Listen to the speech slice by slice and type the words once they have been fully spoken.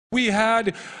We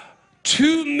had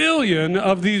 2 million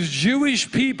of these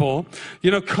Jewish people,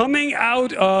 coming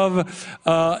out of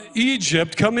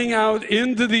Egypt, coming out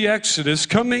into the Exodus,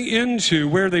 coming into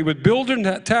where they would build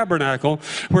a tabernacle,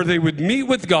 where they would meet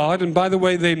with God. And by the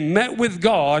way, they met with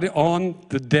God on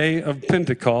the day of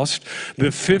Pentecost, the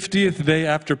 50th day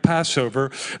after Passover,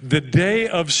 the day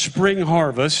of spring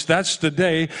harvest. That's the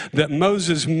day that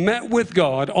Moses met with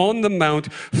God on the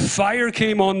mount. Fire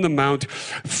came on the mount.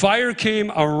 Fire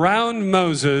came around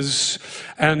Moses.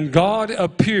 And God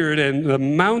appeared, and the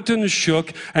mountain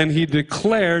shook, and he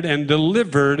declared and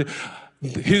delivered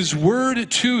his word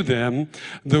to them,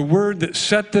 the word that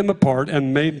set them apart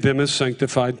and made them a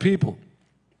sanctified people.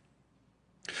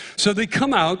 So they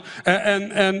come out,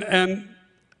 and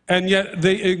yet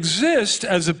they exist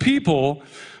as a people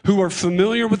who are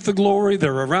familiar with the glory.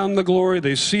 They're around the glory.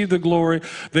 They see the glory.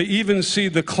 They even see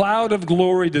the cloud of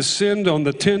glory descend on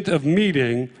the tent of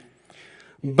meeting.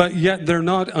 But yet they're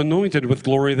not anointed with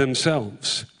glory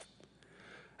themselves.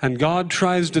 And God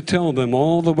tries to tell them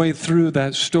all the way through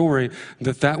that story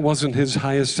that wasn't his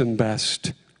highest and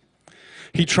best.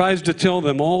 He tries to tell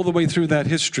them all the way through that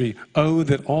history, oh,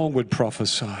 that all would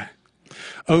prophesy.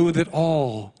 Oh, that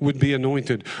all would be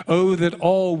anointed. Oh, that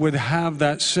all would have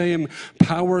that same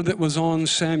power that was on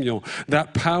Samuel,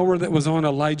 that power that was on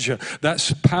Elijah,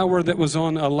 that power that was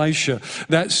on Elisha,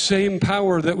 that same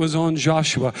power that was on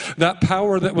Joshua, that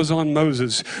power that was on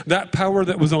Moses, that power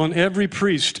that was on every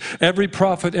priest, every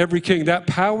prophet, every king, that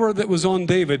power that was on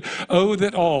David. Oh,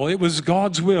 that all. It was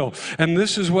God's will. And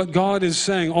this is what God is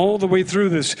saying all the way through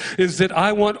this, is that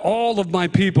I want all of my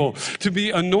people to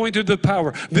be anointed with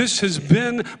power. This has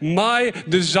been my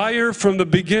desire from the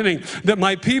beginning, that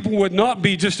my people would not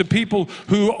be just a people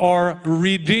who are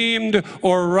redeemed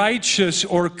or righteous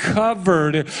or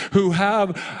covered, who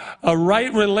have a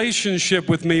right relationship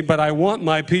with me, but I want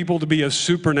my people to be a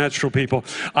supernatural people.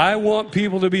 I want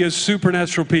people to be a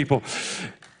supernatural people.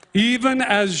 Even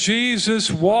as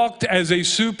Jesus walked as a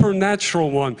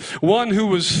supernatural one who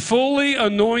was fully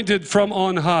anointed from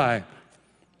on high,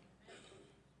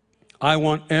 I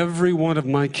want every one of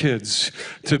my kids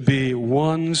to be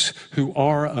ones who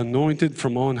are anointed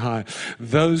from on high,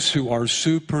 those who are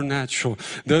supernatural,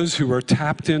 those who are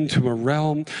tapped into a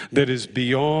realm that is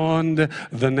beyond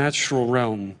the natural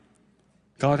realm.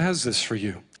 God has this for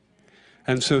you.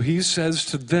 And so he says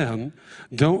to them,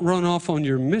 don't run off on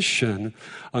your mission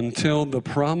until the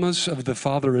promise of the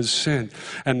Father is sent.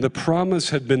 And the promise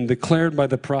had been declared by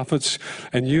the prophets.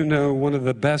 And one of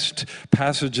the best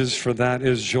passages for that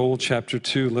is Joel chapter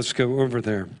 2. Let's go over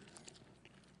there.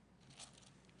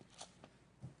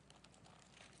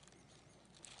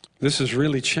 This is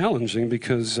really challenging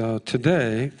because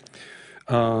today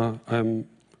I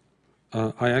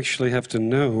actually have to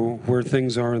know where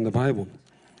things are in the Bible.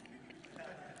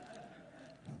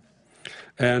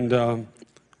 And,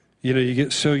 you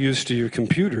get so used to your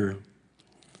computer,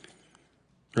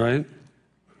 right?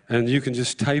 And you can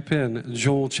just type in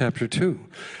Joel chapter 2,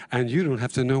 and you don't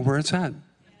have to know where it's at.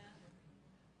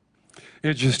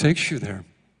 It just takes you there.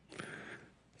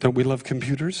 Don't we love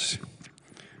computers?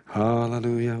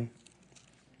 Hallelujah.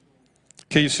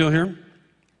 Okay, you still here?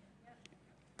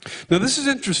 Now, this is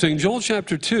interesting. Joel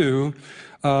chapter 2,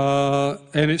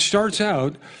 and it starts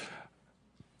out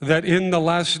that in the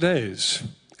last days,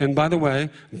 and by the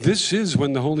way, this is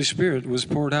when the Holy Spirit was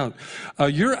poured out.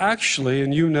 You're actually,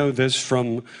 and you know this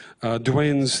from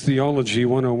Dwayne's Theology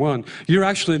 101, you're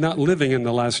actually not living in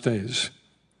the last days.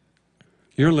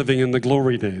 You're living in the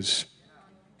glory days.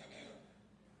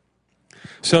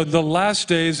 So the last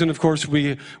days, and of course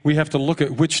we have to look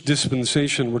at which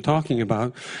dispensation we're talking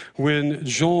about. When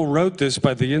Joel wrote this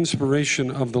by the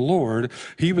inspiration of the Lord,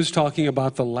 he was talking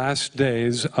about the last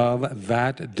days of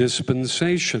that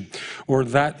dispensation, or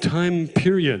that time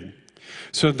period.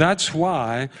 So that's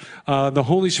why the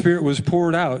Holy Spirit was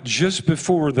poured out just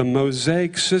before the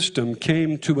Mosaic system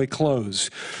came to a close.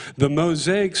 The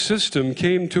Mosaic system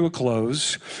came to a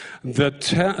close. The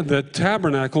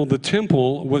tabernacle, the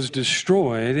temple, was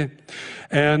destroyed.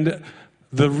 And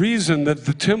the reason that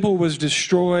the temple was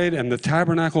destroyed and the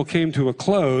tabernacle came to a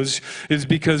close is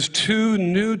because 2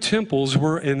 new temples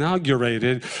were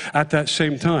inaugurated at that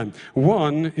same time.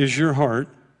 One is your heart.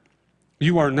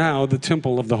 You are now the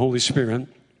temple of the Holy Spirit.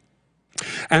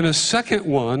 And a second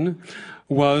one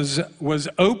was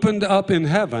opened up in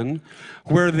heaven,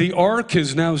 where the ark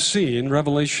is now seen,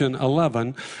 Revelation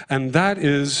 11, and that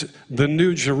is the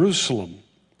New Jerusalem.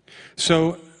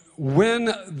 So when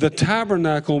the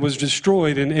tabernacle was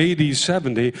destroyed in AD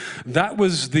 70, that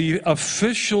was the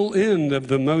official end of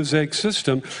the Mosaic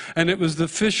system, and it was the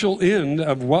official end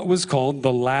of what was called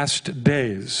the last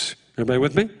days. Everybody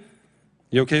with me?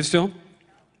 You okay still?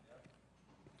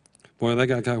 Boy, that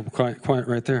got quiet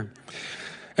right there.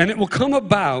 And it will come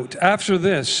about after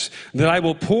this that I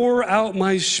will pour out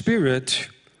my Spirit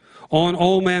on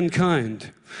all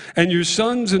mankind. And your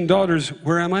sons and daughters,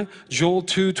 where am I? Joel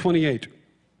 2:28.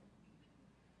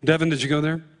 Devin, did you go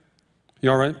there?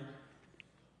 You all right?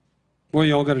 Well,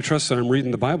 you all got to trust that I'm reading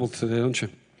the Bible today, don't you?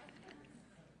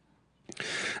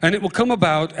 And it will come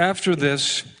about after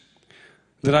this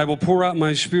that I will pour out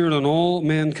my Spirit on all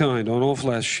mankind, on all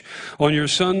flesh. On your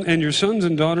son, and your sons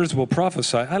and daughters will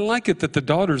prophesy. I like it that the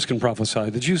daughters can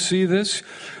prophesy. Did you see this?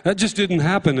 That just didn't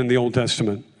happen in the Old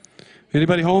Testament.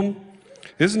 Anybody home?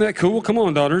 Isn't that cool? Come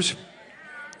on, daughters.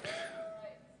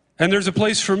 And there's a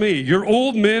place for me. Your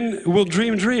old men will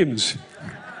dream dreams.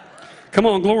 Come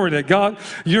on, glory to God.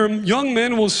 Your young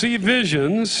men will see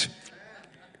visions.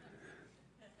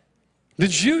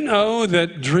 Did you know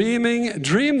that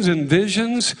dreams and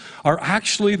visions are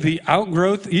actually the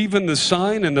outgrowth, even the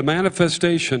sign and the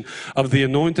manifestation of the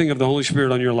anointing of the Holy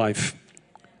Spirit on your life?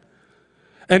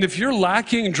 And if you're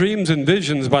lacking dreams and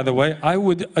visions, by the way, I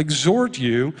would exhort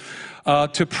you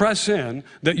to press in,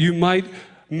 that you might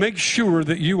make sure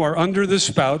that you are under the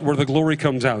spout where the glory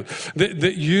comes out.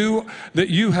 That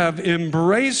you have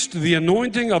embraced the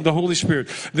anointing of the Holy Spirit.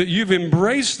 That you've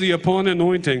embraced the upon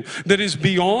anointing that is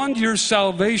beyond your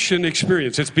salvation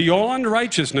experience. It's beyond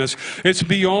righteousness. It's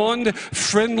beyond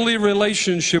friendly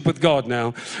relationship with God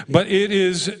now. But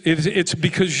it's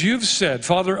because you've said,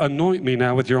 Father, anoint me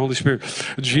now with your Holy Spirit.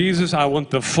 Jesus, I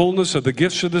want the fullness of the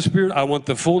gifts of the Spirit. I want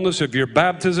the fullness of your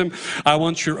baptism. I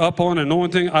want your upon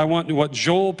anointing. I want what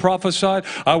Joel prophesied.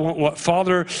 I want what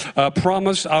Father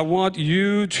promised. I want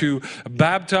you to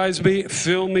baptize me,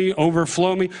 fill me,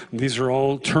 overflow me. These are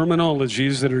all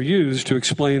terminologies that are used to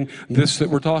explain this that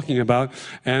we're talking about.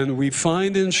 And we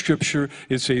find in Scripture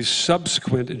it's a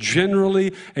subsequent,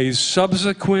 generally a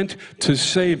subsequent to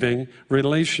saving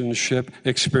relationship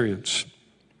experience.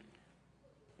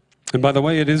 And by the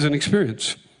way, it is an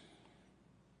experience.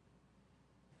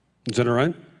 Is that all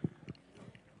right?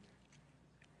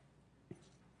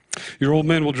 Your old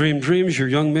men will dream dreams. Your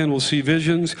young men will see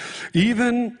visions.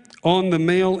 Even on the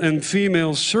male and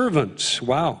female servants.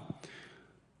 Wow.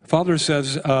 Father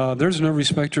says, there's no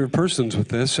respecter of persons with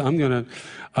this. I'm going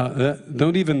to,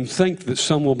 don't even think that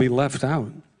some will be left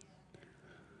out.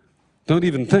 Don't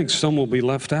even think some will be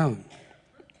left out.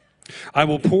 I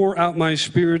will pour out my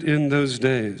Spirit in those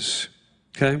days.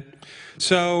 Okay?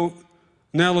 So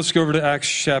now let's go over to Acts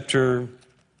chapter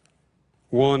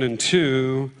 1 and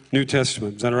 2, New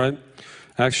Testament. Is that all right?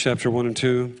 Acts chapter 1 and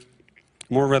 2.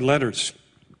 More red letters.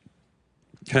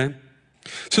 Okay?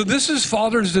 So this is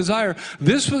Father's desire.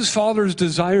 This was Father's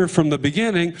desire from the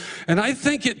beginning, and I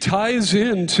think it ties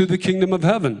into the kingdom of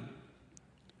heaven.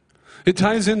 It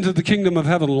ties into the kingdom of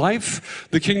heaven life,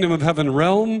 the kingdom of heaven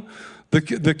realm,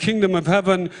 the kingdom of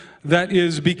heaven that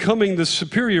is becoming the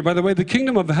superior. By the way, the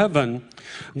kingdom of heaven,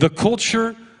 the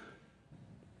culture,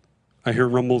 I hear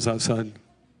rumbles outside.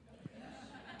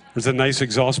 There's a nice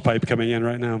exhaust pipe coming in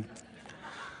right now.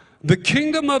 The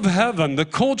kingdom of heaven, the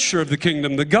culture of the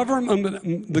kingdom, the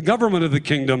government of the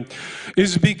kingdom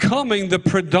is becoming the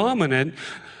predominant.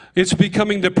 It's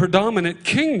becoming the predominant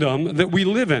kingdom that we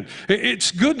live in.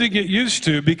 It's good to get used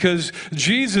to because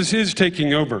Jesus is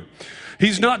taking over.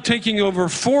 He's not taking over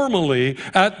formally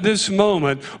at this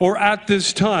moment or at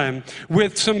this time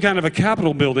with some kind of a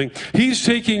Capitol building. He's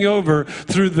taking over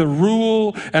through the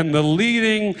rule and the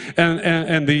leading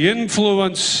and the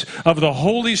influence of the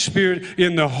Holy Spirit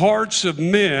in the hearts of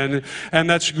men, and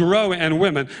that's growing, and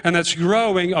women, and that's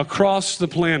growing across the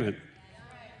planet.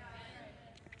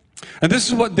 And this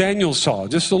is what Daniel saw.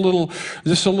 Just a little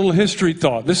history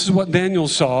thought. This is what Daniel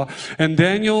saw. And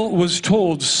Daniel was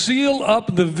told, seal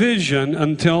up the vision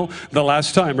until the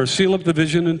last time, or seal up the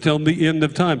vision until the end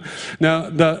of time.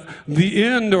 Now, the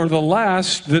end or the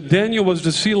last that Daniel was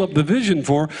to seal up the vision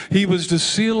for, he was to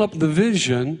seal up the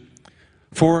vision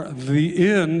for the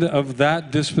end of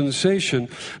that dispensation,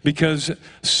 because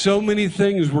so many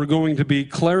things were going to be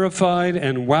clarified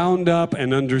and wound up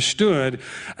and understood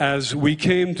as we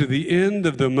came to the end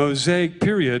of the Mosaic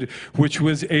period, which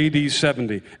was AD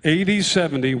 70. AD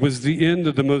 70 was the end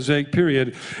of the Mosaic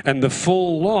period and the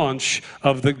full launch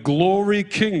of the glory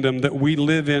kingdom that we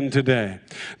live in today.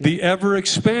 The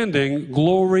ever-expanding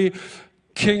glory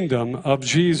kingdom of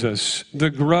Jesus, the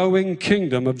growing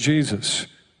kingdom of Jesus.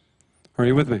 Are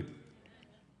you with me?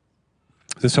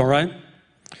 Is this all right?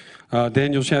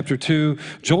 Daniel chapter 2.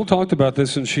 Joel talked about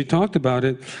this, and she talked about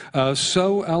it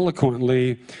so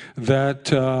eloquently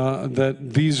that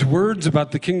these words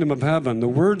about the kingdom of heaven, the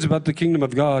words about the kingdom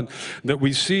of God that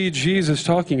we see Jesus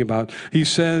talking about, he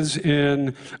says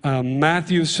in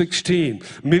Matthew 16,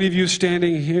 many of you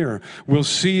standing here will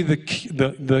see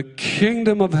the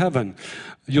kingdom of heaven.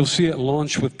 You'll see it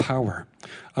launch with power.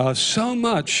 So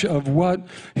much of what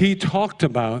he talked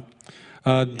about,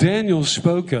 Daniel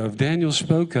spoke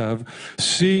of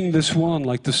seeing this one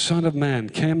like the Son of Man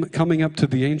coming up to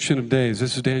the Ancient of Days.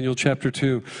 This is Daniel chapter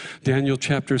 2, Daniel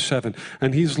chapter 7.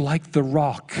 And he's like the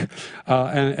rock.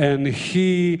 And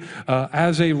he,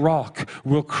 as a rock,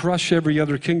 will crush every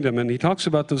other kingdom. And he talks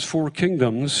about those 4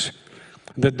 kingdoms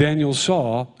that Daniel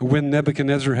saw when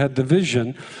Nebuchadnezzar had the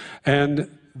vision.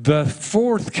 And the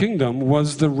 4th kingdom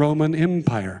was the Roman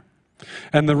Empire.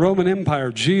 And the Roman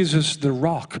Empire, Jesus the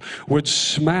rock, would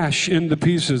smash into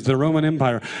pieces the Roman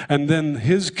Empire. And then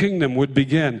his kingdom would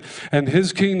begin. And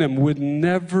his kingdom would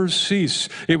never cease.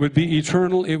 It would be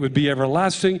eternal. It would be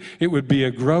everlasting. It would be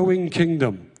a growing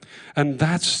kingdom. And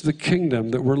that's the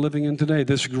kingdom that we're living in today,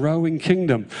 this growing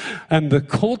kingdom. And the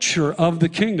culture of the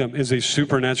kingdom is a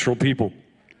supernatural people.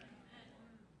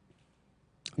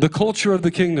 The culture of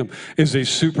the kingdom is a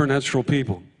supernatural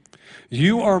people.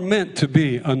 You are meant to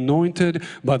be anointed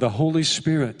by the Holy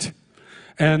Spirit.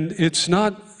 And it's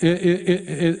not,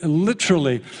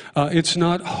 literally, it's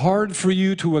not hard for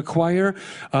you to acquire.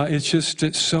 It's just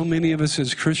that so many of us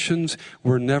as Christians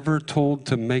were never told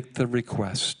to make the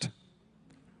request.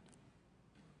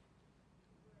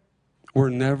 We're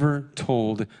never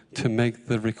told to make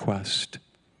the request.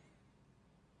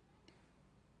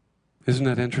 Isn't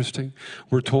that interesting?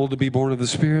 We're told to be born of the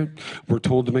Spirit. We're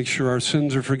told to make sure our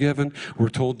sins are forgiven. We're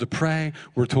told to pray.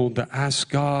 We're told to ask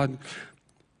God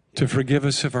to forgive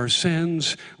us of our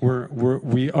sins.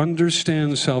 We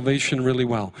understand salvation really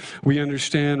well. We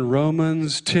understand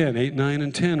Romans 10, 8, 9,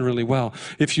 and 10 really well.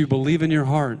 If you believe in your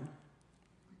heart,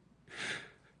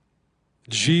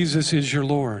 Jesus is your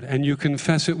Lord, and you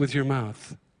confess it with your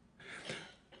mouth,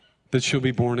 that you'll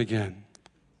be born again.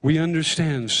 We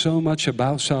understand so much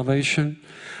about salvation,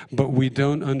 but we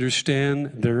don't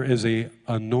understand there is an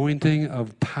anointing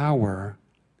of power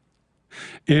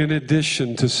in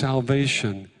addition to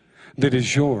salvation that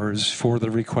is yours for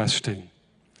the requesting.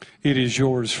 It is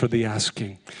yours for the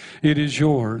asking. It is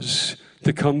yours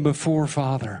to come before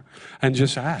Father and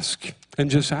just ask. And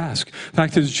just ask. In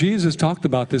fact, as Jesus talked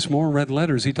about this, more red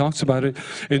letters, he talks about it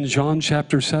in John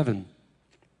chapter 7.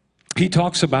 He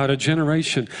talks about a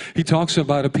generation. He talks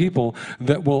about a people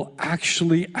that will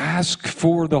actually ask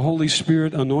for the Holy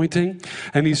Spirit anointing.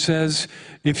 And he says,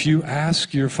 if you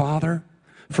ask your Father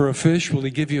for a fish, will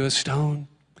he give you a stone?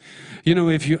 You know,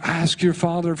 if you ask your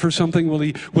Father for something, will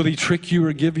he trick you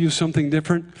or give you something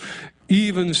different?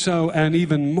 Even so, and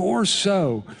even more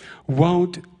so,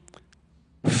 won't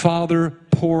Father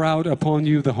pour out upon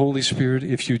you the Holy Spirit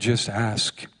if you just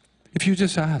ask? If you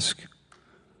just ask.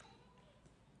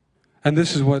 And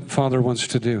this is what Father wants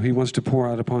to do. He wants to pour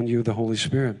out upon you the Holy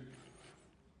Spirit.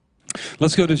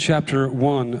 Let's go to chapter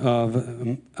 1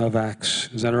 of Acts.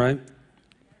 Is that all right?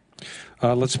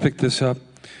 Let's pick this up.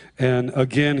 And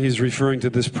again, he's referring to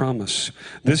this promise.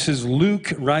 This is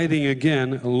Luke writing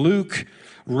again. Luke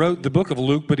wrote the book of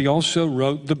Luke, but he also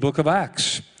wrote the book of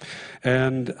Acts.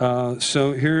 And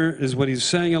so here is what he's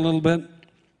saying a little bit.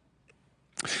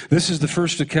 This is the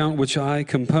first account which I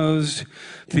composed,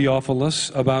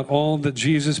 Theophilus, about all that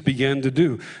Jesus began to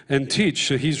do and teach.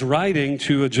 So he's writing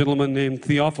to a gentleman named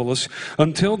Theophilus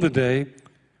until the day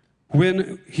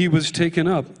when he was taken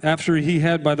up, after he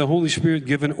had by the Holy Spirit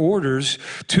given orders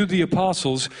to the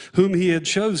apostles whom he had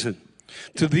chosen.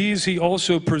 To these he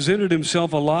also presented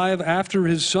himself alive after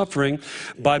his suffering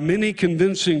by many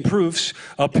convincing proofs,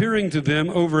 appearing to them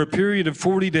over a period of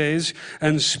 40 days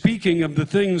and speaking of the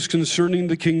things concerning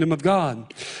the kingdom of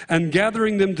God. And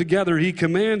gathering them together, he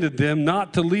commanded them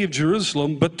not to leave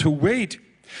Jerusalem, but to wait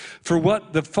for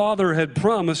what the Father had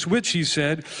promised, which he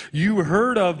said, you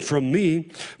heard of from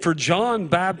me. For John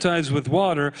baptized with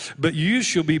water, but you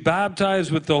shall be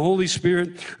baptized with the Holy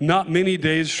Spirit not many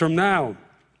days from now.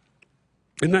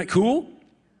 Isn't that cool?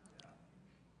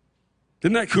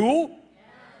 Isn't that cool?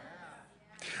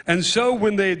 And so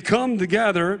when they had come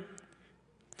together,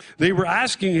 they were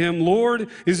asking him, Lord,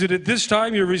 is it at this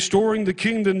time you're restoring the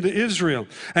kingdom to Israel?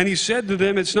 And he said to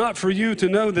them, it's not for you to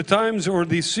know the times or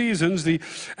the seasons, the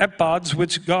epochs,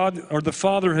 which God or the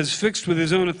Father has fixed with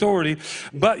his own authority,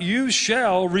 but you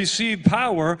shall receive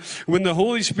power when the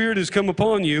Holy Spirit has come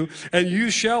upon you, and you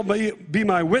shall be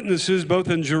my witnesses both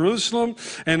in Jerusalem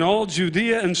and all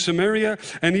Judea and Samaria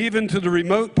and even to the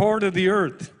remote part of the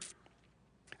earth.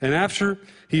 And after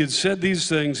he had said these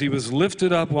things, he was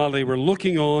lifted up while they were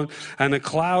looking on, and a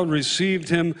cloud received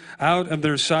him out of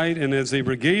their sight. And as they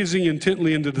were gazing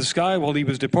intently into the sky while he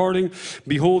was departing,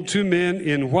 behold, two men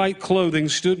in white clothing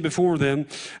stood before them.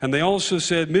 And they also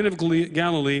said, Men of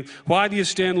Galilee, why do you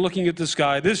stand looking at the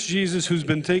sky? This Jesus who's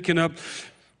been taken up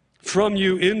from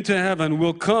you into heaven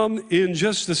will come in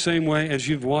just the same way as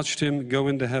you've watched him go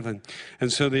into heaven.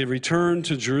 And so they returned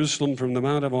to Jerusalem from the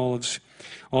Mount of Olives,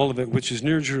 all of it, which is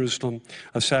near Jerusalem,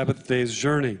 a Sabbath day's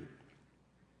journey.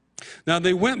 Now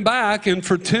they went back, and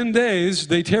for 10 days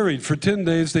they tarried. For 10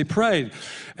 days they prayed.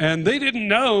 And they didn't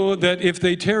know that if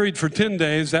they tarried for 10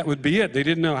 days, that would be it. They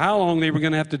didn't know how long they were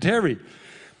going to have to tarry.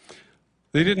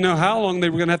 They didn't know how long they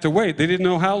were going to have to wait. They didn't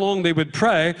know how long they would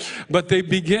pray, but they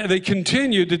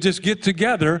continued to just get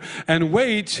together and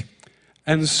wait,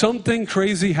 and something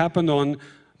crazy happened on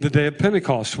the day of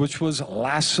Pentecost, which was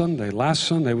last Sunday. Last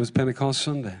Sunday was Pentecost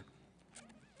Sunday.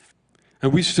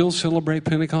 And we still celebrate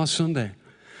Pentecost Sunday.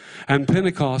 And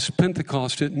Pentecost,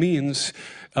 it means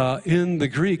in the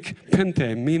Greek,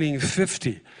 pente, meaning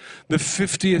 50. The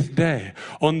 50th day.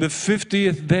 On the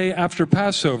 50th day after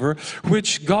Passover,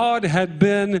 which God had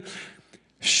been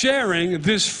sharing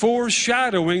this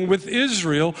foreshadowing with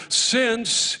Israel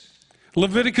since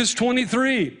Leviticus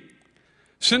 23.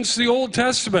 Since the Old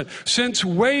Testament. Since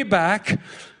way back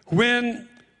when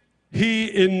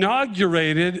he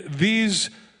inaugurated these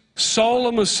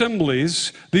solemn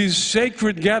assemblies, these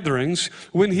sacred gatherings,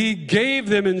 when he gave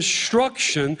them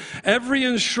instruction. Every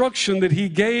instruction that he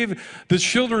gave the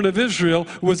children of Israel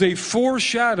was a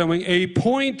foreshadowing, a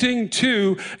pointing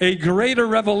to a greater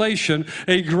revelation,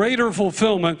 a greater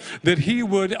fulfillment that he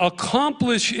would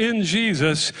accomplish in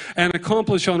Jesus and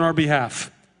accomplish on our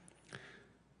behalf.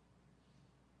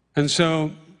 And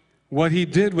so what he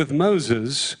did with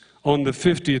Moses on the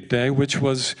 50th day, which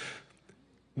was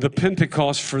the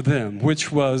Pentecost for them, which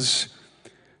was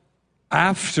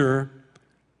after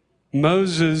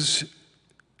Moses'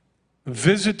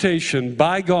 visitation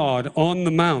by God on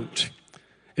the mount,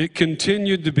 it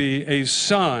continued to be a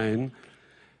sign,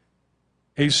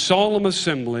 a solemn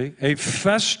assembly, a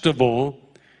festival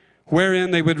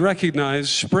wherein they would recognize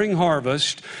spring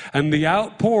harvest and the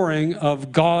outpouring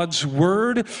of God's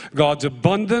word, God's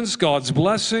abundance, God's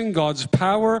blessing, God's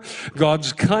power,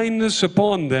 God's kindness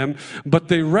upon them. But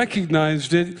they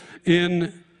recognized it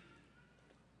in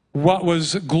what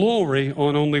was glory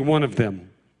on only one of them.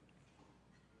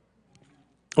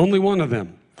 Only one of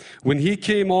them. When he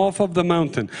came off of the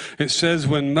mountain, it says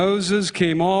when Moses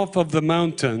came off of the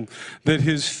mountain, that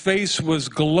his face was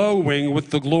glowing with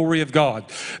the glory of God.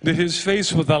 That his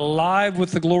face was alive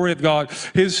with the glory of God.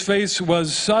 His face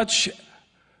was such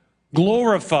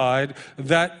glorified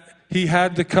that he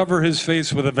had to cover his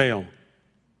face with a veil.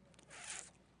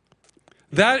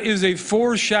 That is a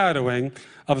foreshadowing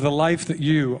of the life that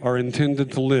you are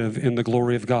intended to live in the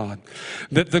glory of God.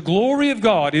 That the glory of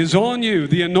God is on you.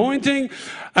 The anointing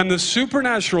and the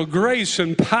supernatural grace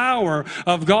and power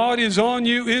of God is on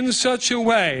you in such a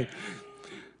way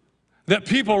that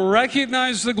people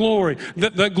recognize the glory,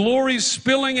 that the glory is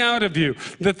spilling out of you,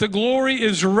 that the glory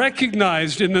is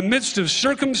recognized in the midst of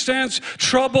circumstance,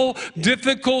 trouble,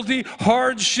 difficulty,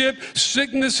 hardship,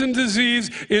 sickness, and disease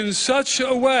in such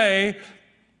a way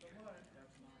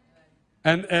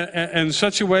and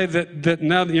such a way that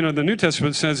now, you know, the New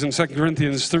Testament says in 2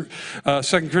 Corinthians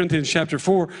chapter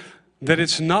 4 that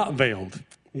it's not veiled,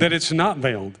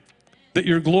 that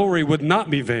your glory would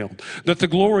not be veiled, that the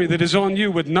glory that is on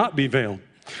you would not be veiled,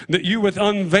 that you with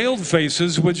unveiled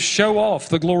faces would show off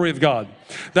the glory of God.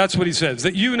 That's what he says,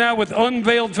 that you now with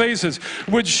unveiled faces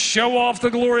would show off the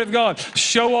glory of God,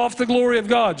 show off the glory of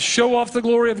God, show off the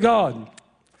glory of God.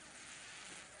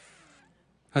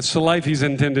 That's the life he's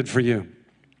intended for you.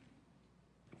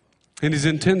 And he's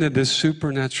intended this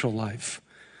supernatural life.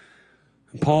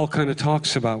 And Paul kind of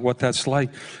talks about what that's like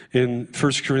in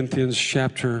 1 Corinthians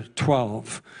chapter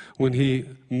 12, when he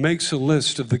makes a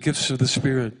list of the gifts of the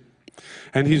Spirit.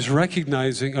 And he's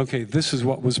recognizing, okay, this is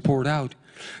what was poured out.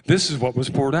 This is what was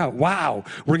poured out. Wow,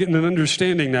 we're getting an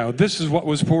understanding now. This is what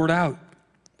was poured out.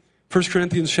 1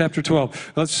 Corinthians chapter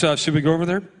 12. Let's, should we go over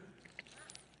there?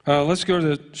 Let's go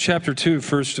to chapter 2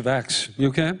 first of Acts. You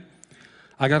okay?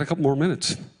 I got a couple more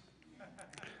minutes.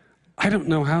 I don't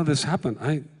know how this happened.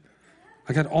 I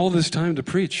got all this time to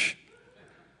preach.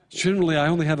 Generally, I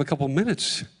only have a couple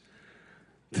minutes.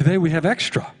 Today we have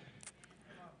extra.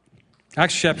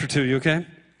 Acts chapter 2, you okay?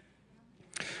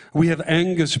 We have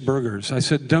Angus burgers. I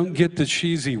said, don't get the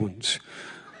cheesy ones.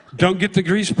 Don't get the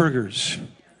grease burgers.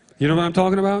 You know what I'm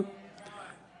talking about?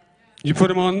 You put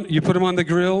them on the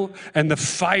grill, and the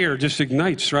fire just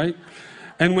ignites, right?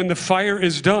 And when the fire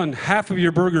is done, half of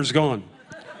your burger's gone.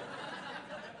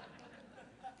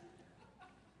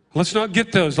 Let's not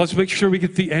get those. Let's make sure we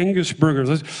get the Angus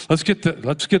burgers. Let's get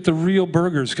the real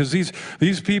burgers, because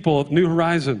these people at New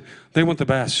Horizon, they want the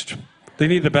best. They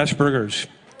need the best burgers.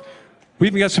 We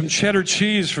even got some cheddar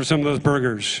cheese for some of those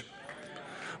burgers.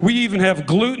 We even have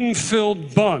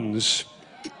gluten-filled buns.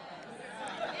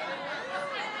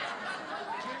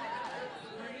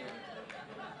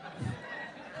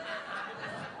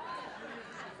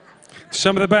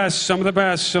 Some of the best, some of the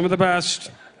best, some of the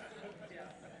best.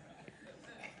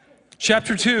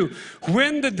 Chapter 2,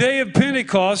 when the day of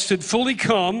Pentecost had fully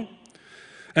come,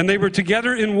 and they were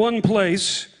together in one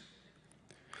place,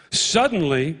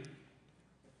 suddenly,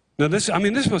 now this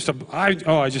must have, I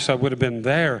would have been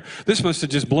there. This must have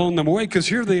just blown them away, because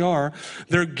here they are.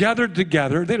 They're gathered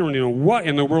together. They don't even know what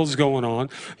in the world's going on.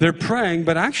 They're praying,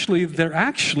 but they're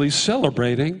actually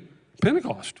celebrating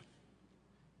Pentecost.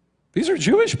 These are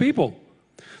Jewish people.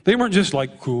 They weren't just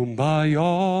like,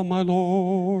 "Kumbaya, my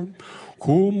Lord,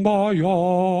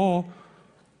 kumbaya."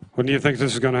 When do you think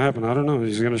this is going to happen? I don't know.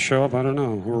 He's going to show up? I don't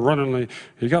know. We're running.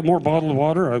 You got more bottled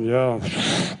water? Yeah.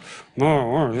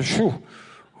 No.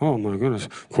 Oh, my goodness.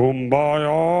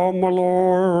 Kumbaya, my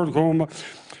Lord, kumbaya.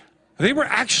 They were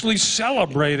actually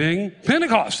celebrating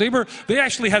Pentecost. They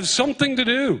actually had something to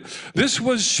do. This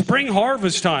was spring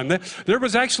harvest time. There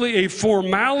was actually a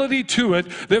formality to it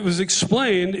that was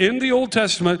explained in the Old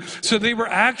Testament. So they were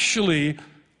actually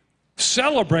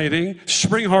celebrating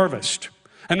spring harvest.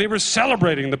 And they were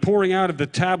celebrating the pouring out of the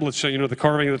tablets, the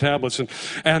carving of the tablets,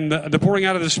 and the pouring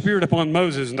out of the Spirit upon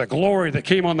Moses, and the glory that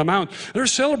came on the mount. They're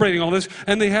celebrating all this,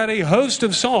 and they had a host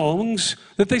of songs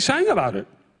that they sang about it.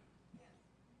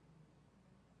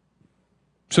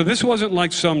 So this wasn't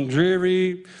like some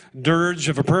dreary dirge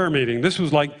of a prayer meeting. This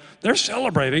was like they're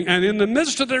celebrating, and in the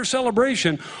midst of their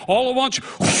celebration, all at once,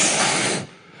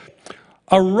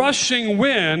 a rushing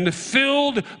wind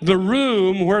filled the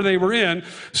room where they were in,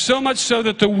 so much so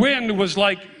that the wind was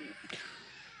like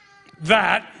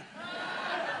that.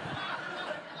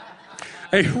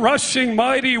 A rushing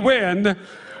mighty wind,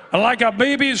 like a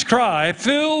baby's cry,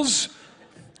 fills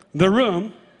the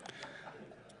room.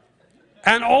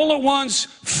 And all at once,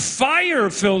 fire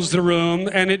fills the room,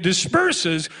 and it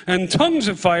disperses, and tongues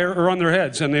of fire are on their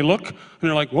heads. And they look, and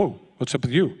they're like, "Whoa, what's up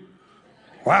with you?"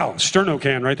 Wow, sterno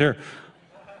can right there.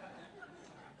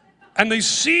 And they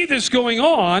see this going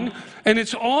on, and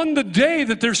it's on the day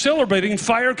that they're celebrating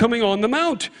fire coming on the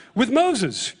mount with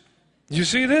Moses. You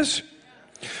see this?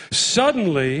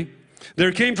 Suddenly,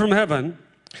 there came from heaven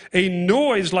a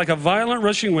noise like a violent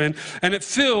rushing wind, and it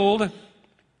filled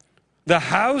the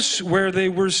house where they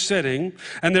were sitting,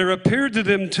 and there appeared to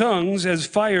them tongues as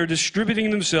fire distributing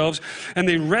themselves, and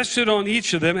they rested on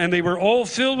each of them, and they were all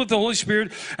filled with the Holy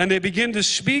Spirit, and they began to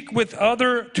speak with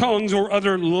other tongues or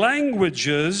other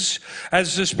languages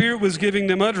as the Spirit was giving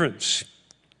them utterance.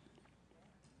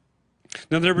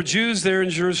 Now there were Jews there in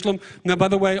Jerusalem. Now, by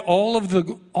the way, all of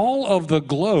the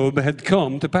globe had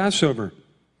come to Passover.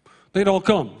 They'd all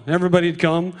come. Everybody had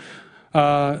come.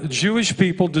 Jewish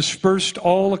people dispersed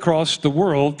all across the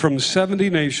world from 70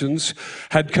 nations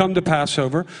had come to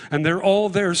Passover, and they're all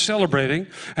there celebrating,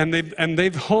 and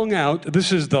they've hung out.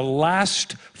 This is the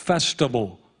last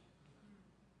festival.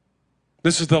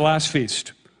 This is the last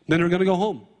feast. Then they're going to go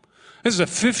home. This is a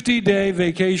 50-day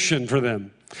vacation for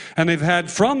them. And they've had,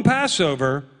 from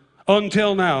Passover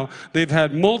until now, they've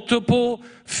had multiple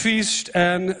feasts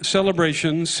and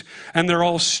celebrations, and they're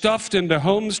all stuffed into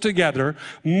homes together,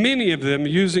 many of them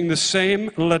using the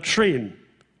same latrine,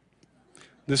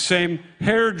 the same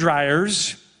hair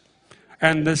dryers,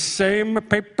 and the same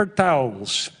paper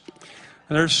towels.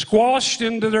 And they're squashed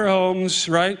into their homes,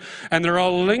 right? And they're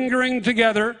all lingering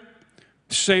together.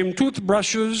 Same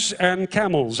toothbrushes and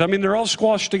camels. I mean, they're all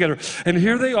squashed together. And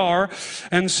here they are.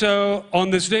 And so on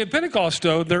this day of Pentecost,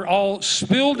 though, they're all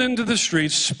spilled into the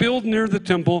streets, spilled near the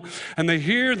temple, and they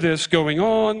hear this going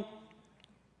on.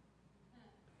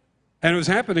 And it was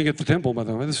happening at the temple, by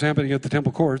the way. This is happening at the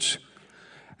temple courts.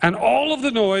 And all of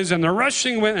the noise and the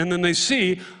rushing wind, and then they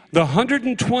see the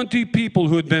 120 people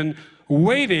who had been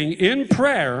waiting in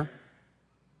prayer.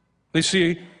 They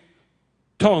see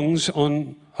tongues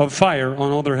of fire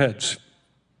on all their heads.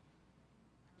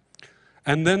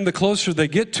 And then the closer they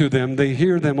get to them, they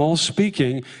hear them all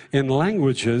speaking in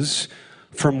languages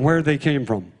from where they came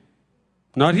from.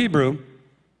 Not Hebrew,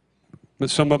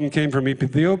 but some of them came from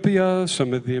Ethiopia,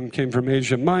 some of them came from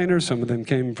Asia Minor, some of them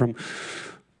came from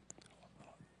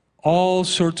all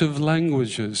sorts of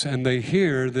languages. And they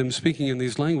hear them speaking in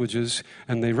these languages,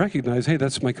 and they recognize, hey,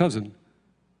 that's my cousin.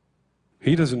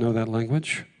 He doesn't know that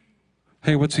language.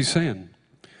 Hey, what's he saying?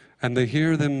 and they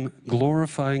hear them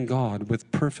glorifying God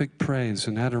with perfect praise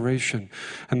and adoration,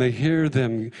 and they hear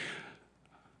them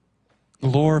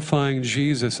glorifying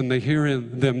Jesus, and they hear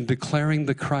them declaring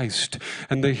the Christ,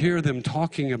 and they hear them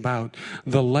talking about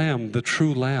the Lamb, the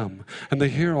true Lamb, and they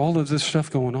hear all of this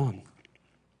stuff going on.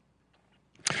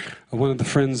 One of the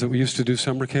friends that we used to do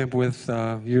summer camp with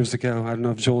years ago, I don't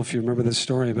know if Joel, if you remember this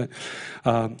story, but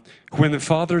when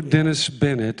Father Dennis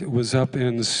Bennett was up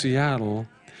in Seattle,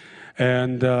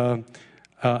 and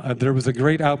there was a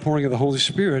great outpouring of the Holy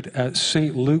Spirit at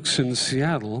St. Luke's in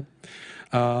Seattle,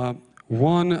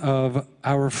 one of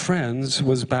our friends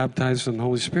was baptized in the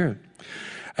Holy Spirit.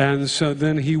 And so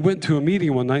then he went to a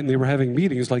meeting one night, and they were having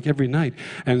meetings like every night.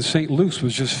 And St. Luke's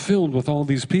was just filled with all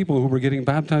these people who were getting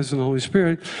baptized in the Holy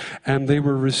Spirit, and they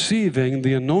were receiving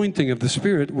the anointing of the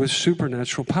Spirit with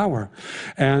supernatural power.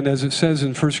 And as it says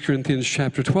in 1 Corinthians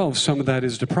chapter 12, some of that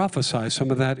is to prophesy,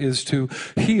 some of that is to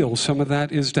heal, some of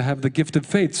that is to have the gift of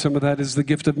faith, some of that is the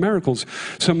gift of miracles,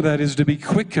 some of that is to be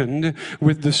quickened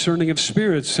with discerning of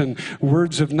spirits and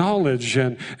words of knowledge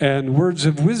and words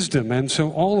of wisdom. And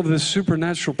so all of this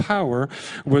supernatural power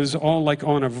was all like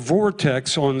on a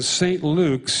vortex on St.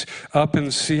 Luke's up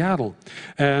in Seattle.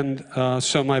 And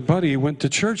so my buddy went to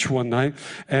church one night,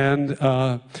 and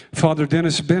Father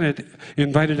Dennis Bennett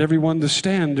invited everyone to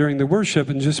stand during the worship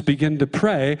and just begin to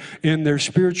pray in their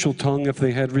spiritual tongue if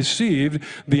they had received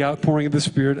the outpouring of the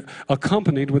Spirit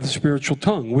accompanied with a spiritual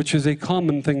tongue, which is a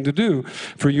common thing to do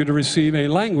for you to receive a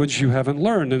language you haven't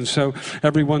learned. And so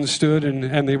everyone stood,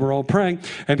 and they were all praying,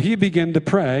 and he began to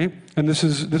pray. And this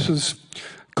is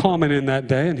common in that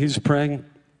day, and he's praying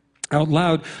out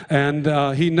loud,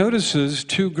 and he notices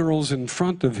two girls in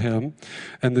front of him,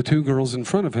 and the two girls in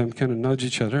front of him kind of nudge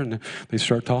each other, and they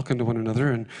start talking to one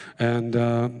another, and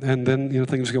then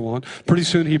things go on. Pretty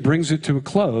soon he brings it to a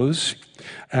close,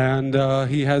 and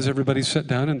he has everybody sit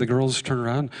down, and the girls turn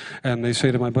around, and they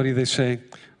say to my buddy, they say,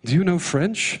 "Do you know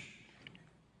French?"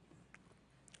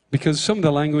 Because some of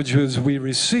the languages we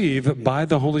receive by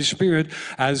the Holy Spirit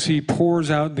as He pours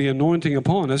out the anointing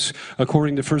upon us,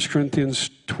 according to 1 Corinthians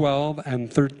 12 and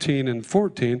 13 and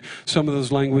 14, some of those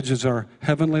languages are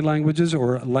heavenly languages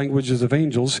or languages of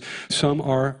angels. Some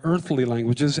are earthly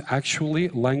languages, actually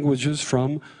languages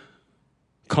from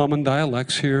common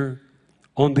dialects here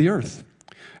on the earth.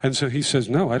 And so he says,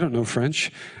 "No, I don't know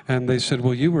French." And they said,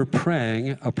 "Well, you were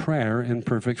praying a prayer in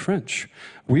perfect French.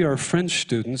 We are French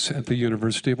students at the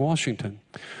University of Washington."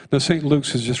 Now, St.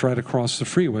 Luke's is just right across the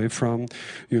freeway from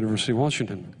University of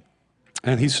Washington.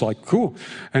 And he's like, "Cool."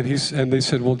 And they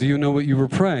said, "Well, do you know what you were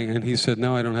praying?" And he said,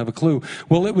 "No, I don't have a clue."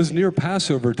 Well, it was near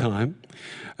Passover time,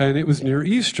 and it was near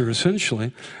Easter,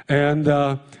 essentially.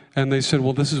 And they said,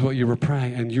 "Well, this is what you were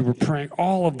praying." And you were praying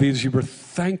all of these. You were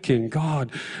thanking God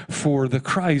for the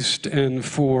Christ and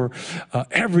for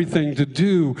everything to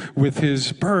do with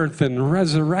His birth and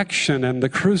resurrection and the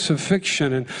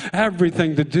crucifixion and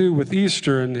everything to do with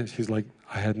Easter. And he's like,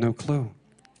 "I had no clue."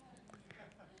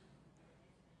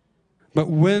 But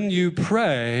when you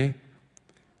pray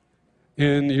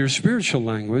in your spiritual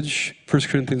language, 1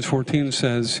 Corinthians 14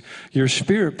 says, your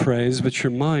spirit prays, but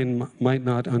your mind might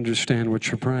not understand what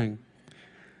you're praying.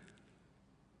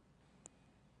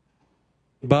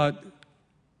 But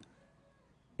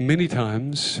many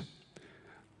times,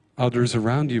 others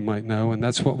around you might know, and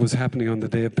that's what was happening on the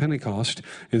day of Pentecost,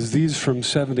 is these from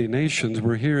 70 nations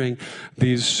were hearing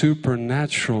these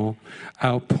supernatural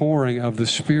outpouring of the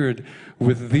Spirit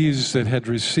with these that had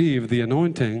received the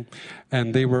anointing,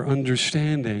 and they were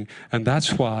understanding. And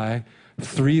that's why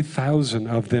 3,000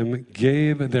 of them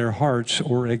gave their hearts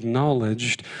or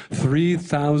acknowledged,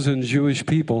 3,000 Jewish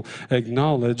people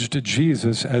acknowledged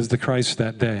Jesus as the Christ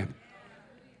that day.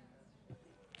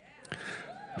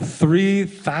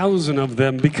 3,000 of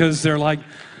them, because they're like,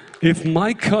 if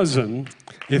my cousin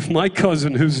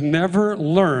who's never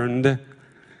learned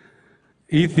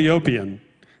Ethiopian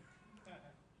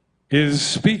is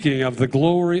speaking of the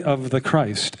glory of the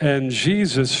Christ and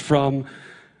Jesus from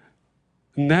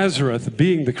Nazareth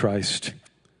being the Christ,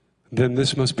 then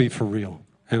this must be for real.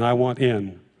 And I want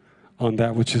in on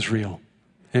that which is real.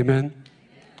 Amen?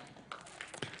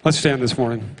 Let's stand this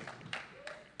morning.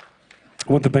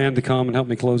 I want the band to come and help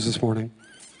me close this morning.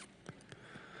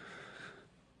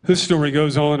 This story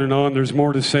goes on and on. There's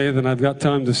more to say than I've got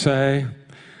time to say.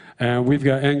 And we've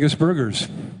got Angus burgers.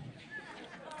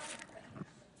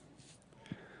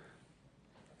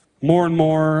 More and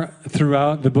more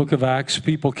throughout the book of Acts,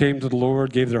 people came to the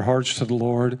Lord, gave their hearts to the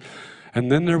Lord,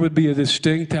 and then there would be a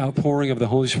distinct outpouring of the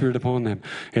Holy Spirit upon them.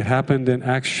 It happened in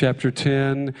Acts chapter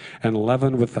 10 and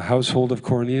 11 with the household of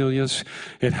Cornelius.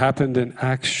 It happened in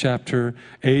Acts chapter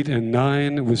 8 and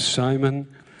 9 with Simon,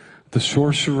 the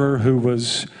sorcerer who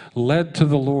was led to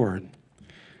the Lord.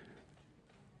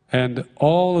 And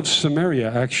all of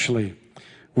Samaria actually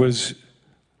was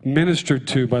ministered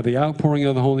to by the outpouring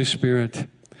of the Holy Spirit.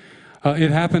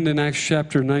 It happened in Acts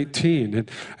chapter 19.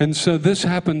 And so this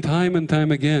happened time and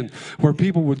time again, where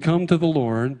people would come to the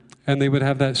Lord and they would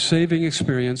have that saving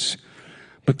experience,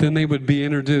 but then they would be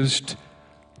introduced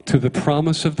to the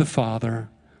promise of the Father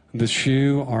that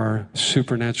you are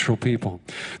supernatural people,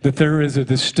 that there is a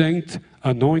distinct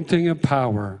anointing of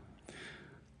power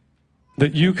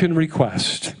that you can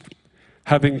request,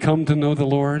 having come to know the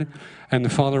Lord, and the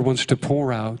Father wants to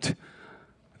pour out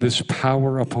this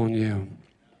power upon you.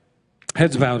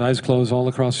 Heads bowed, eyes closed, all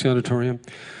across the auditorium.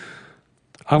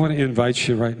 I want to invite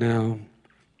you right now.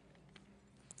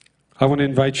 I want to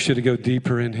invite you to go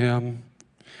deeper in Him.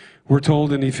 We're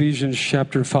told in Ephesians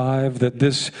chapter 5 that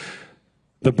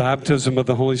the baptism of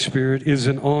the Holy Spirit is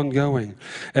an ongoing.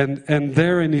 And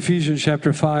there in Ephesians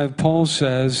chapter 5, Paul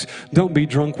says, don't be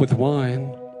drunk with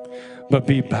wine, but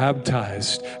be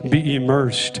baptized, be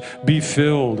immersed, be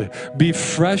filled, be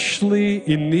freshly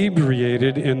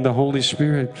inebriated in the Holy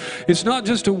Spirit. It's not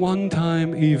just a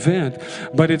one-time event,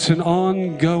 but it's an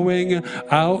ongoing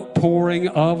outpouring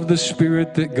of the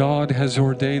Spirit that God has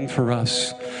ordained for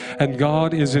us. And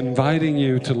God is inviting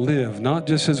you to live, not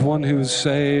just as one who is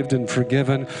saved and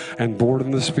forgiven and born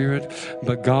in the Spirit,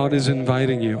 but God is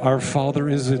inviting you. Our Father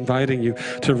is inviting you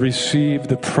to receive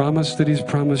the promise that He's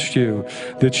promised you,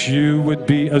 that you would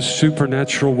be a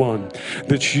supernatural one,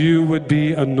 that you would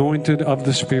be anointed of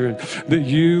the Spirit, that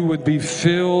you would be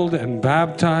filled and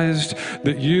baptized,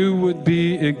 that you would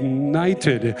be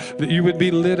ignited, that you would be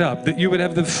lit up, that you would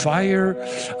have the fire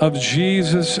of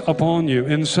Jesus upon you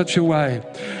in such a way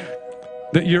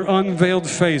that your unveiled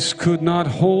face could not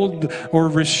hold or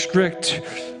restrict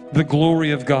the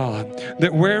glory of God.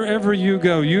 That wherever you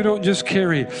go, you don't just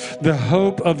carry the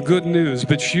hope of good news,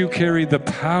 but you carry the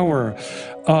power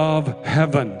of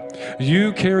heaven.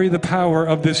 You carry the power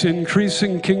of this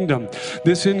increasing kingdom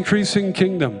that's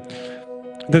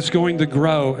going to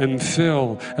grow and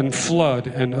fill and flood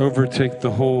and overtake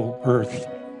the whole earth.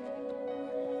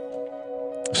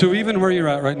 So even where you're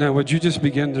at right now, would you just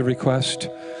begin to request?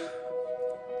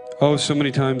 Oh, so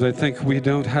many times I think we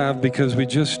don't have because we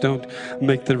just don't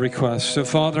make the request. So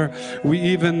Father, we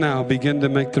even now begin to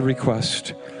make the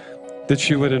request that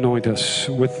you would anoint us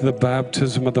with the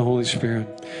baptism of the Holy Spirit,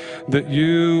 that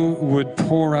you would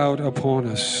pour out upon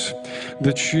us,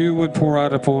 that you would pour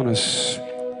out upon us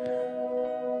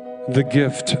the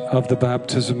gift of the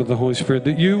baptism of the Holy Spirit,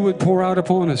 that you would pour out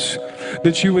upon us,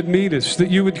 that you would meet us, that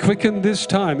you would quicken this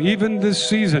time, even this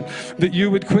season, that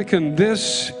you would quicken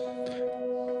this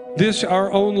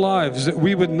our own lives, that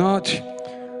we would not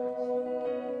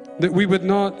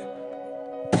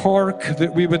park,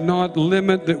 that we would not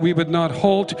limit, that we would not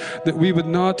halt, that we would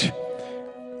not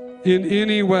in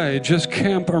any way just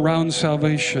camp around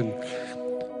salvation,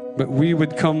 but we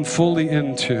would come fully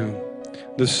into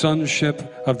the sonship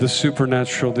of the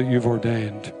supernatural that you've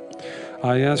ordained.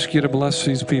 I ask you to bless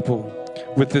these people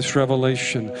with this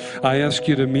revelation. I ask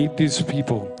you to meet these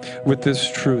people with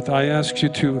this truth. I ask you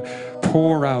to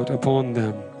pour out upon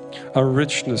them a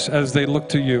richness as they look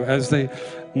to you, as they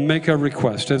make a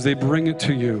request, as they bring it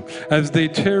to you, as they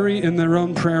tarry in their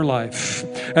own prayer life,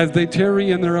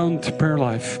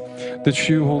 that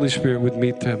you, Holy Spirit, would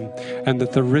meet them, and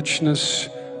that the richness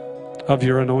of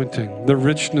your anointing, the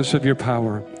richness of your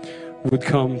power would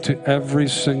come to every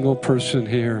single person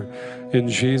here in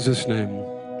Jesus' name.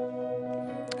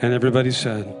 And everybody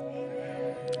said,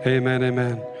 amen,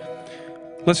 amen.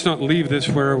 Let's not leave this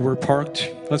where we're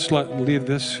parked. Let's not leave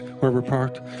this where we're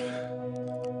parked.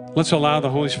 Let's allow the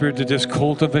Holy Spirit to just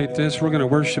cultivate this. We're going to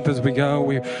worship as we go.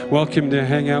 We welcome you to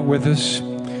hang out with us.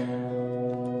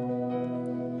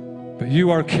 But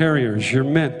you are carriers. You're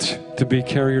meant to be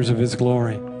carriers of His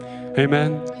glory.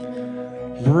 Amen.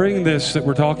 Bring this that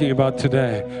we're talking about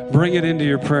today. Bring it into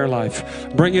your prayer life.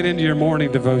 Bring it into your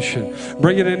morning devotion.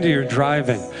 Bring it into your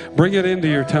driving. Bring it into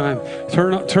your time.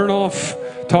 Turn off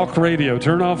talk radio.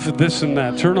 Turn off this and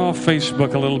that. Turn off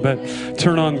Facebook a little bit.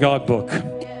 Turn on God Book.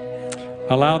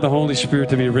 Allow the Holy Spirit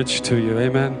to be rich to you.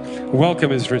 Amen. Welcome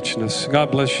His richness.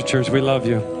 God bless you, church. We love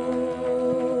you.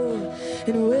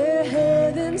 And where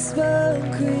heaven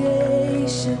spun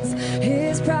creations,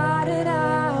 His pride and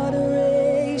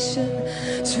adoration,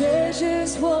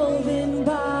 treasures woven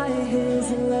by His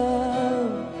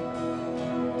love.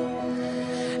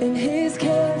 In His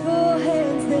careful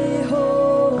hands they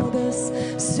hold us,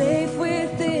 safe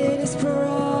within His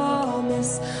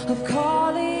promise of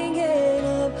calling and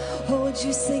of, oh, would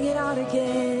you sing it out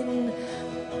again?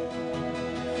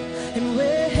 And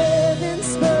where heaven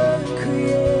spun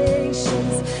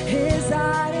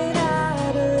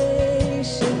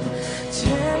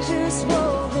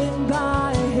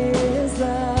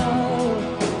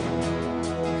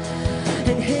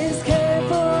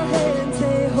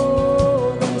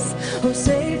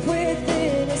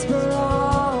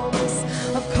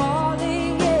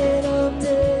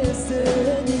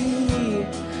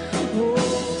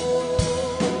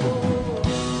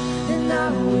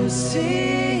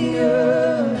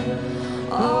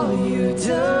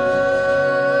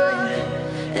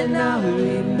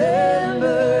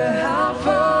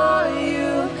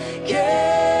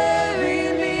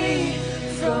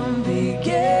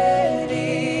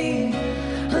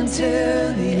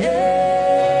till the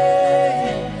end.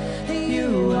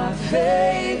 You are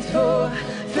faithful,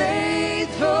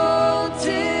 faithful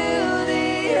till the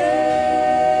end.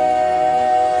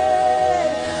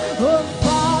 Oh,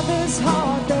 Father's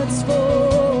heart that's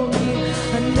for me,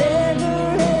 a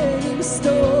never-ending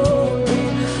story.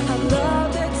 I love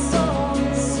that song.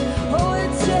 Oh,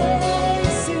 it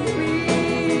takes in me,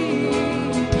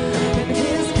 and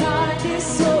His kindness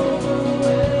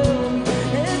overwhelms,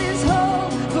 and His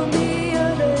hope for me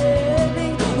unending.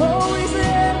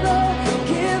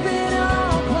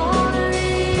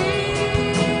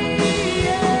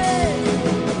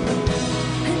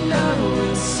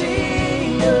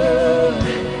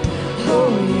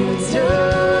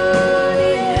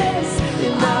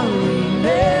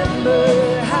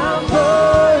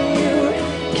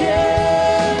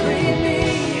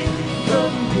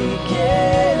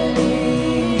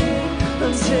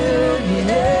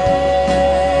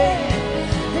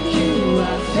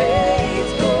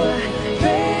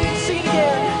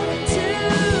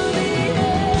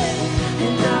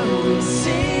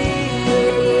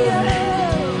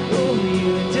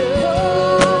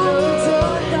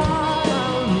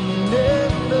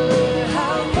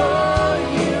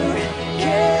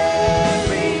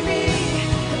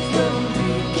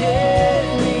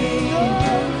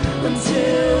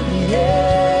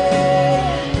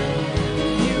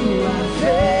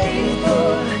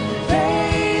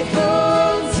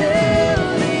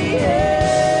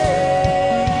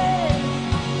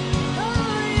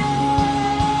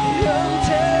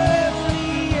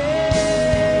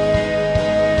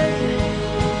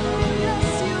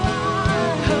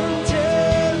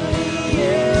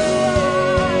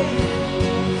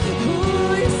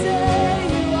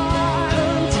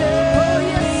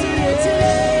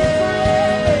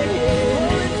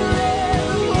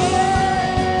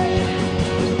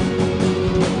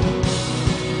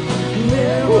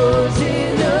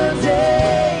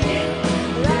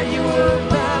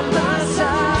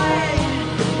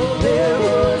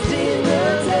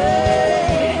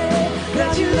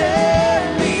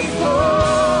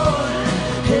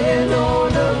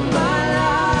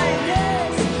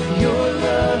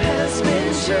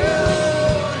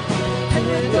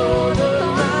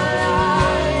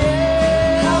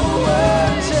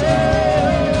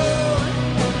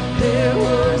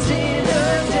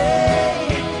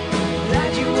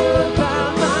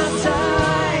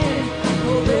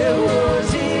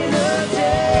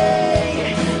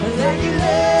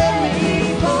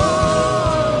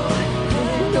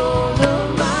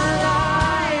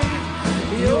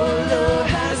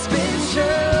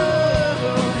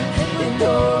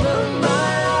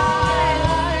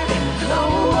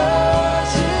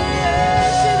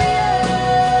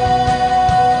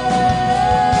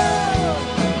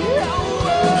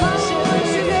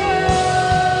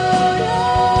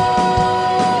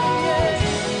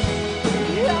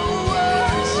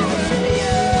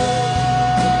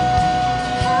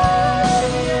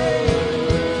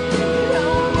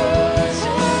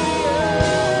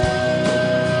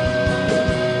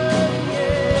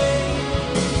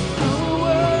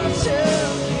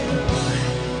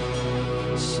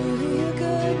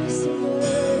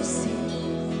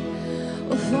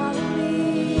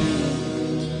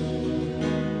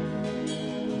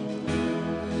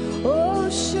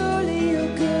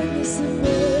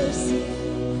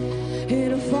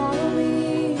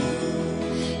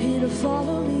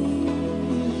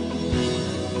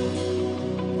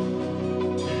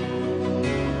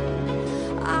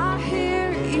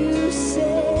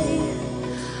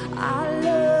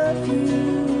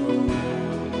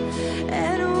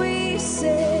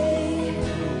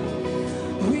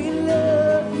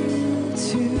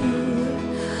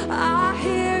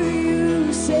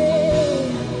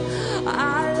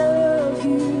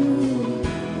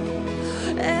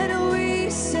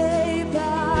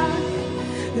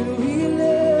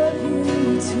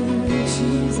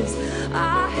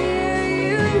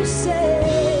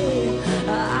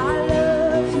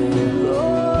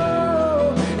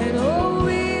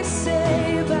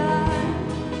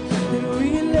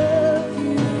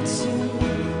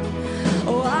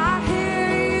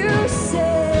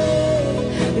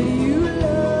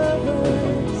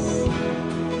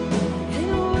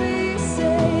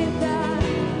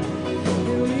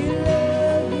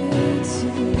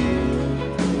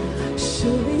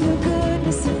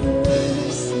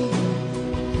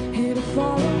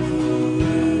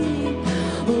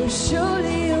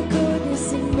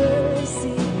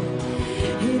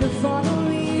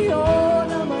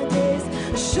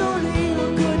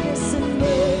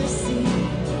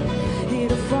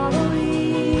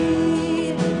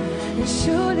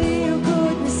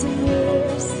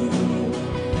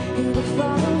 it'll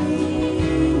follow me.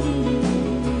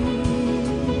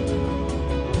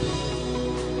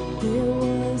 There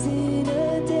wasn't a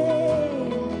day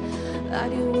that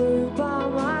you were by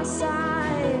my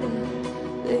side.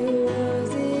 There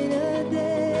wasn't a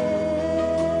day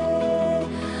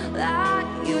that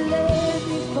you let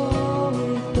me fall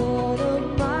with all of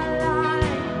my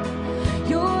life.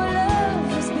 Your love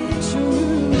has been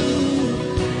true,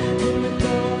 and with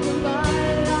all of my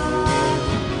life,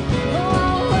 oh,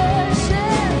 I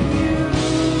worship you.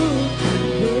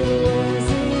 There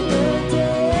wasn't a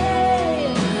day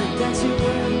that you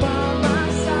weren't by my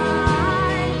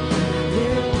side.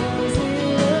 There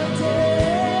wasn't a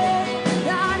day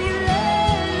that you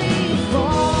let me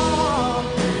fall,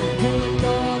 and with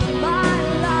all of my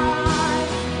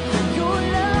life, your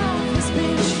love has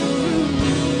been true,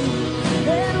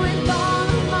 and with all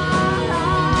of my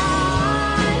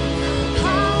life, I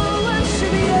will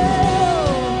worship you.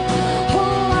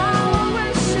 Oh, I will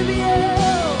worship you.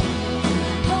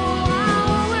 Oh, I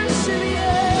will worship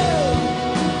you.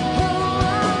 Oh,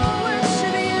 I will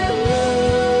worship you.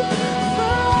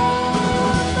 For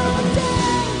all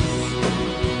days,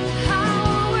 I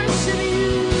will worship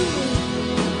you.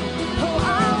 Oh,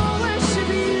 I will worship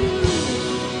you.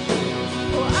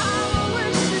 Oh, I will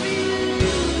worship you.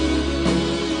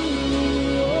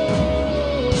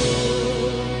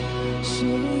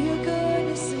 Surely your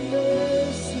goodness and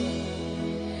mercy,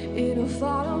 it'll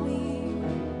follow me.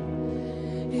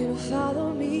 It'll follow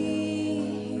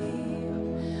me.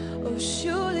 Oh,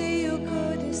 surely your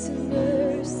goodness and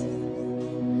mercy,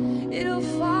 it'll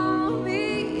follow me.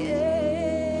 Yeah.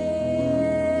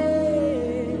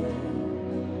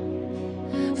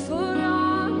 For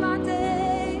all my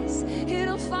days,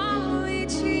 it'll follow me,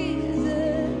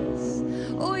 Jesus.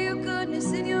 Oh, your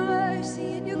goodness and your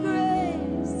mercy and your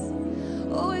grace.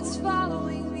 Oh, it's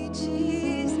following me,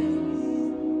 Jesus.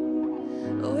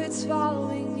 Oh, it's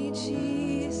following me,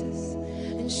 Jesus.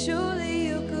 And surely